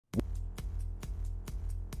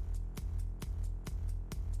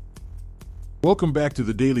Welcome back to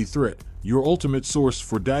the Daily Threat, your ultimate source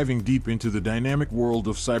for diving deep into the dynamic world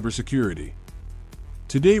of cybersecurity.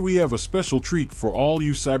 Today we have a special treat for all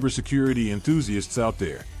you cybersecurity enthusiasts out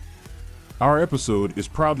there. Our episode is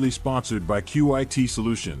proudly sponsored by QIT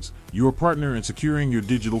Solutions, your partner in securing your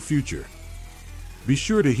digital future. Be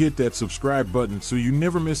sure to hit that subscribe button so you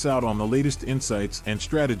never miss out on the latest insights and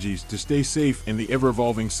strategies to stay safe in the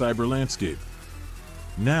ever-evolving cyber landscape.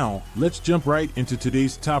 Now, let's jump right into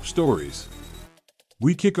today's top stories.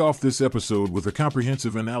 We kick off this episode with a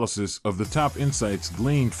comprehensive analysis of the top insights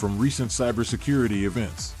gleaned from recent cybersecurity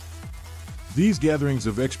events. These gatherings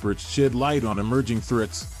of experts shed light on emerging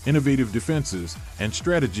threats, innovative defenses, and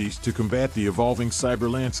strategies to combat the evolving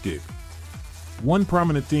cyber landscape. One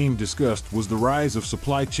prominent theme discussed was the rise of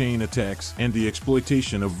supply chain attacks and the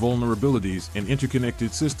exploitation of vulnerabilities in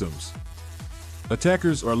interconnected systems.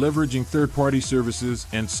 Attackers are leveraging third-party services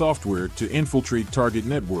and software to infiltrate target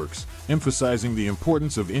networks, emphasizing the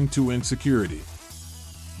importance of end-to-end security.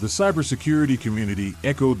 The cybersecurity community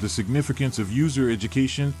echoed the significance of user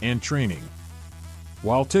education and training.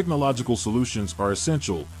 While technological solutions are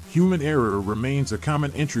essential, human error remains a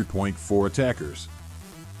common entry point for attackers.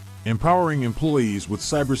 Empowering employees with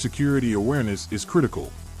cybersecurity awareness is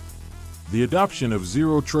critical. The adoption of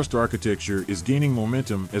zero-trust architecture is gaining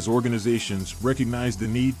momentum as organizations recognize the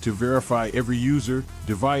need to verify every user,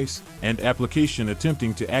 device, and application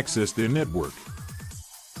attempting to access their network.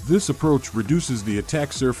 This approach reduces the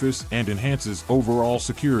attack surface and enhances overall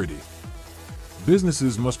security.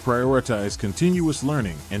 Businesses must prioritize continuous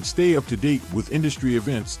learning and stay up to date with industry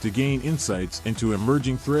events to gain insights into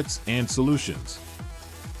emerging threats and solutions.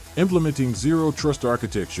 Implementing zero-trust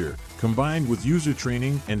architecture, combined with user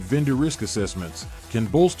training and vendor risk assessments, can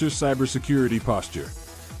bolster cybersecurity posture.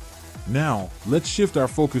 Now, let's shift our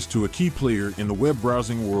focus to a key player in the web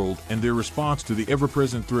browsing world and their response to the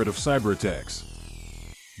ever-present threat of cyber attacks.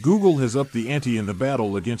 Google has upped the ante in the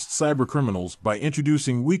battle against cybercriminals by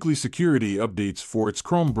introducing weekly security updates for its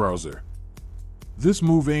Chrome browser. This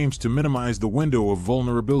move aims to minimize the window of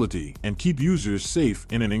vulnerability and keep users safe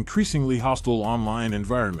in an increasingly hostile online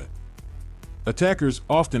environment. Attackers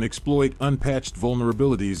often exploit unpatched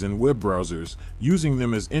vulnerabilities in web browsers, using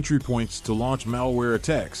them as entry points to launch malware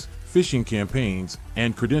attacks, phishing campaigns,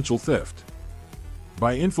 and credential theft.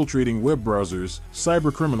 By infiltrating web browsers,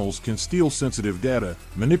 cybercriminals can steal sensitive data,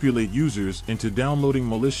 manipulate users into downloading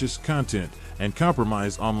malicious content, and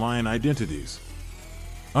compromise online identities.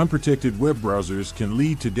 Unprotected web browsers can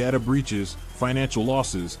lead to data breaches, financial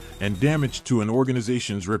losses, and damage to an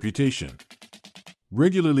organization's reputation.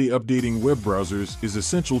 Regularly updating web browsers is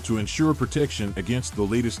essential to ensure protection against the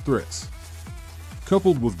latest threats.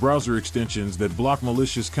 Coupled with browser extensions that block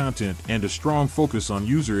malicious content and a strong focus on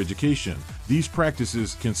user education, these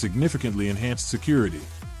practices can significantly enhance security.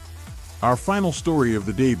 Our final story of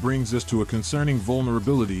the day brings us to a concerning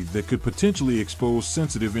vulnerability that could potentially expose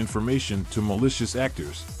sensitive information to malicious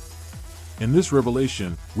actors. In this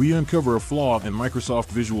revelation, we uncover a flaw in Microsoft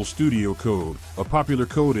Visual Studio Code, a popular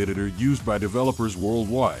code editor used by developers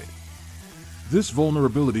worldwide. This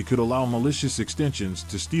vulnerability could allow malicious extensions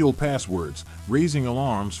to steal passwords, raising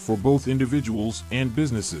alarms for both individuals and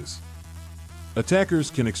businesses.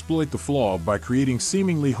 Attackers can exploit the flaw by creating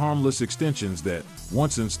seemingly harmless extensions that,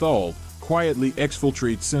 once installed, quietly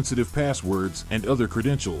exfiltrate sensitive passwords and other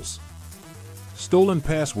credentials. Stolen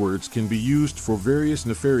passwords can be used for various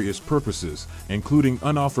nefarious purposes, including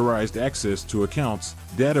unauthorized access to accounts,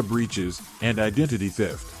 data breaches, and identity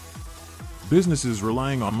theft. Businesses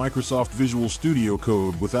relying on Microsoft Visual Studio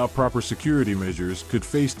Code without proper security measures could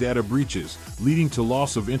face data breaches, leading to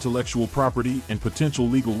loss of intellectual property and potential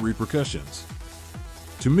legal repercussions.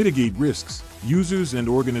 To mitigate risks, users and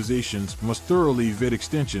organizations must thoroughly vet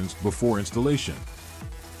extensions before installation.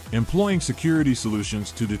 Employing security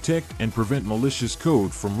solutions to detect and prevent malicious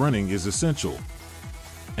code from running is essential.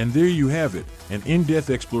 And there you have it, an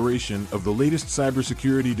in-depth exploration of the latest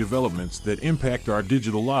cybersecurity developments that impact our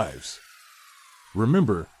digital lives.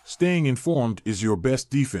 Remember, staying informed is your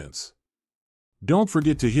best defense. Don't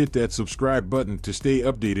forget to hit that subscribe button to stay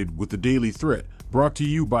updated with the Daily Threat, brought to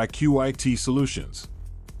you by QIT Solutions.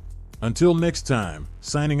 Until next time,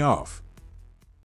 signing off.